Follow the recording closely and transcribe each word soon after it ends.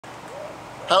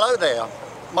Hello there,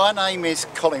 my name is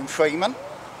Colin Freeman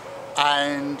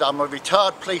and I'm a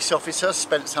retired police officer,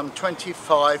 spent some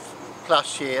 25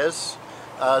 plus years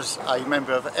as a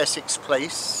member of Essex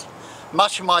Police.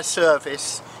 Much of my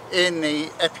service in the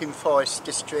Epping Forest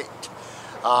district,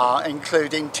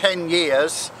 including 10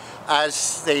 years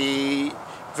as the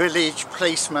village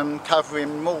policeman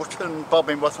covering Morton,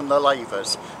 Bobbingworth and the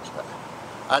Lavers.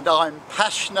 And I'm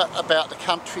passionate about the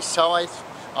countryside,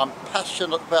 I'm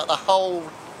passionate about the whole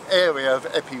area of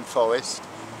Epping Forest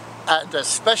and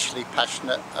especially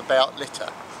passionate about litter.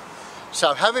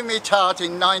 So having retired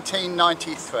in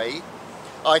 1993,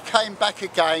 I came back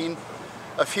again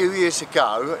a few years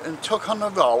ago and took on a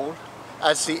role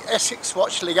as the Essex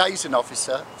Watch Liaison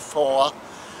Officer for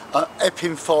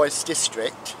Epping Forest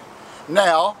District.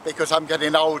 Now, because I'm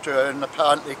getting older and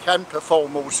apparently can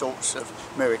perform all sorts of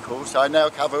miracles, I now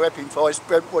cover Epping Forest,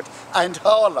 Brentwood and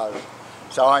Harlow.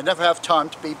 So I never have time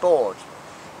to be bored.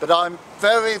 But I'm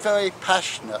very, very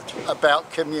passionate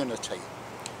about community.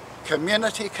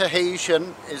 Community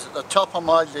cohesion is at the top of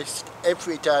my list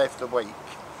every day of the week.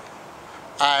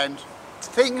 And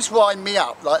things wind me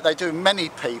up like they do many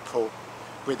people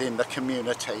within the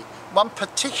community. One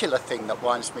particular thing that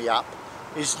winds me up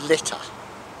is litter.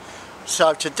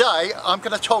 So today I'm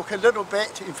going to talk a little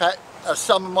bit, in fact, as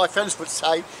some of my friends would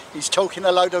say, he's talking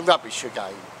a load of rubbish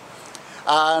again.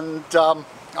 And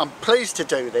I'm pleased to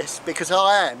do this because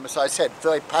I am, as I said,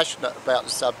 very passionate about the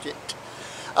subject,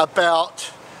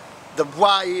 about the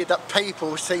way that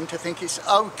people seem to think it's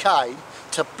okay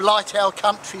to blight our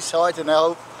countryside and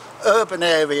our urban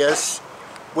areas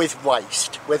with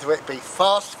waste, whether it be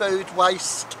fast food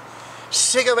waste,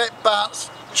 cigarette butts,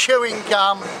 chewing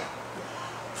gum,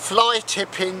 fly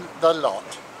tipping, the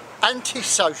lot.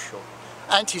 Antisocial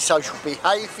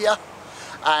behaviour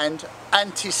and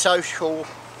antisocial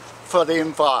for the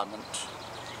environment.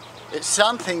 It's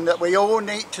something that we all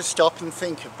need to stop and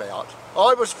think about.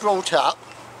 I was brought up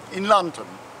in London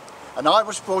and I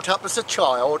was brought up as a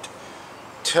child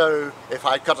to, if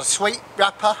I got a sweet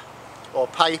wrapper or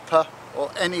paper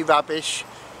or any rubbish,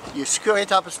 you screw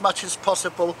it up as much as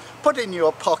possible, put it in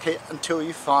your pocket until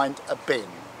you find a bin.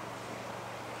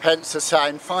 Hence the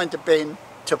saying, find a bin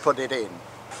to put it in.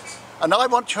 And I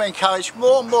want to encourage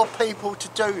more and more people to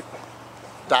do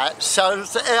that so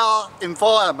that our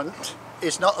environment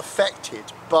is not affected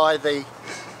by the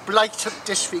blatant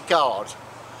disregard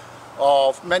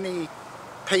of many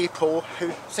people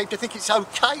who seem to think it's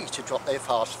okay to drop their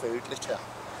fast food litter.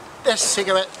 Their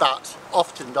cigarette butts,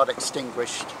 often not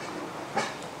extinguished.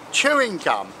 Chewing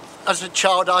gum. As a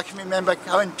child I can remember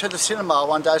going to the cinema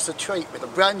one day as a treat with a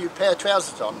brand new pair of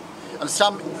trousers on, and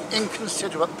some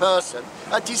inconsiderate person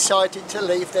had decided to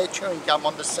leave their chewing gum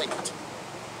on the seat.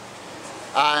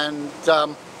 And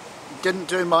didn't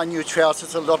do my new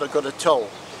trousers a lot of good at all.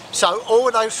 So all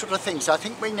those sort of things, I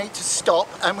think we need to stop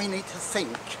and we need to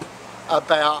think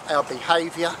about our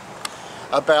behaviour,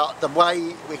 about the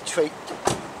way we treat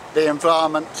the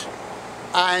environment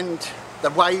and the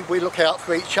way we look out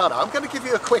for each other. I'm going to give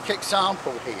you a quick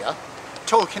example here,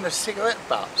 talking of cigarette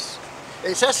butts.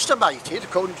 It's estimated,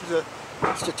 according to the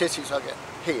statistics I get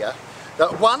here,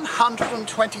 that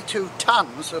 122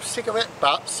 tonnes of cigarette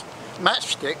butts,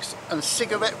 matchsticks and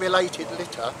cigarette related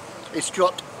litter is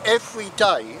dropped every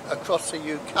day across the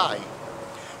UK.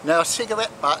 Now a cigarette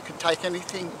butt can take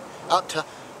anything up to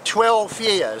 12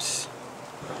 years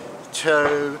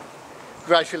to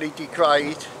gradually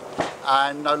degrade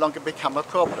and no longer become a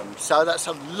problem. So that's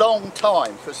a long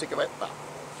time for a cigarette butt.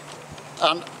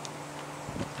 And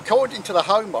according to the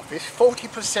Home Office,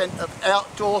 40% of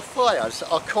outdoor fires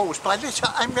are caused by litter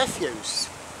and refuse.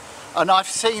 And I've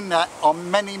seen that on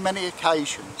many, many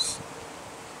occasions.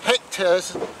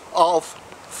 Hectares of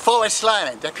forest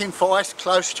land, Epping Forest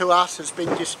close to us, has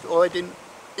been destroyed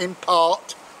in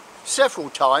part several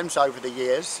times over the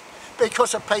years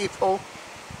because of people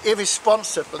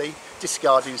irresponsibly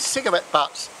discarding cigarette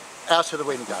butts out of the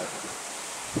window.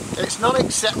 It's not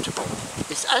acceptable,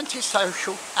 it's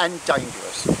antisocial and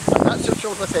dangerous, and that's the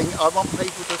sort of thing I want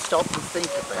people to stop and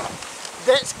think about.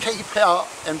 Let's keep our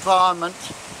environment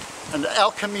and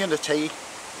our community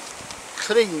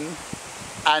clean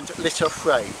and litter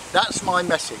free. That's my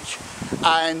message.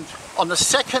 And on the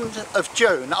 2nd of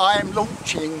June I am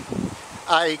launching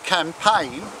a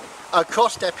campaign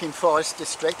across Epping Forest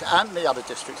District and the other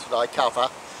districts that I cover,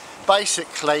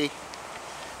 basically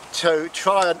to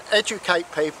try and educate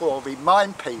people or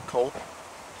remind people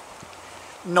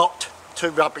not to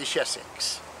rubbish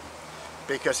Essex,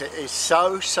 because it is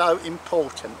so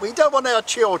important. We don't want our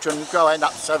children growing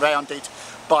up surrounded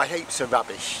by heaps of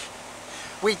rubbish.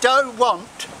 We don't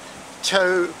want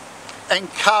to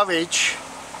encourage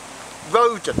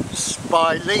rodents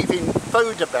by leaving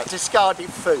food about, discarded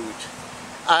food,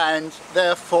 and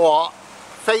therefore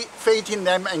feeding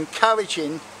them,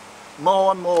 encouraging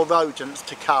more and more rodents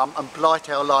to come and blight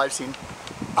our lives in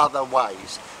other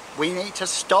ways. We need to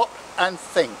stop and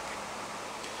think.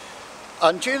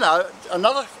 And you know,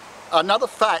 another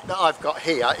fact that I've got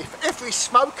here, if every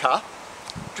smoker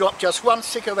dropped just one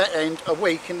cigarette end a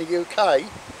week in the UK,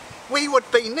 we would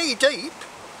be knee deep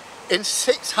in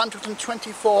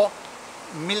 624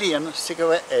 million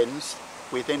cigarette ends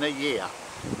within a year.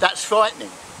 That's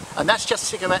frightening, and that's just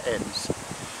cigarette ends.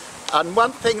 And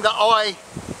one thing that I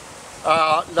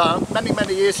learned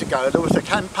many years ago, there was a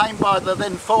campaign by the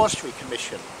then Forestry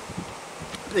Commission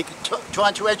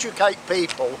trying to educate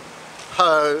people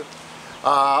who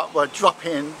were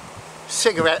dropping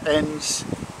cigarette ends,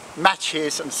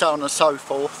 matches and so on and so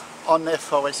forth on their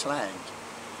forest land.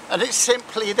 And it's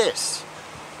simply this: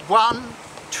 one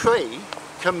tree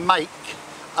can make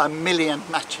 1 million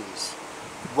matches.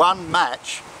 One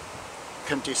match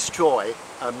can destroy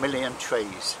 1 million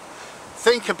trees.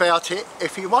 Think about it.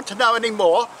 If you want to know any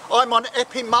more, I'm on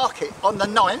Epping Market on the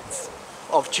 9th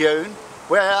of June,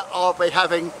 where I'll be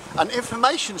having an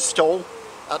information stall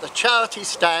at the charity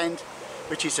stand,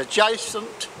 which is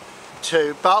adjacent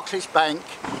to Barclays Bank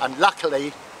and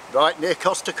luckily right near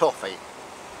Costa Coffee.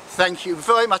 Thank you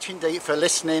very much indeed for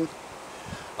listening.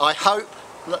 I hope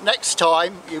that next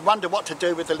time you wonder what to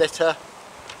do with the litter,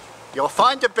 you'll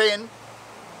find a bin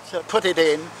to put it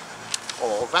in,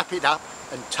 or wrap it up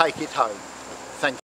and take it home.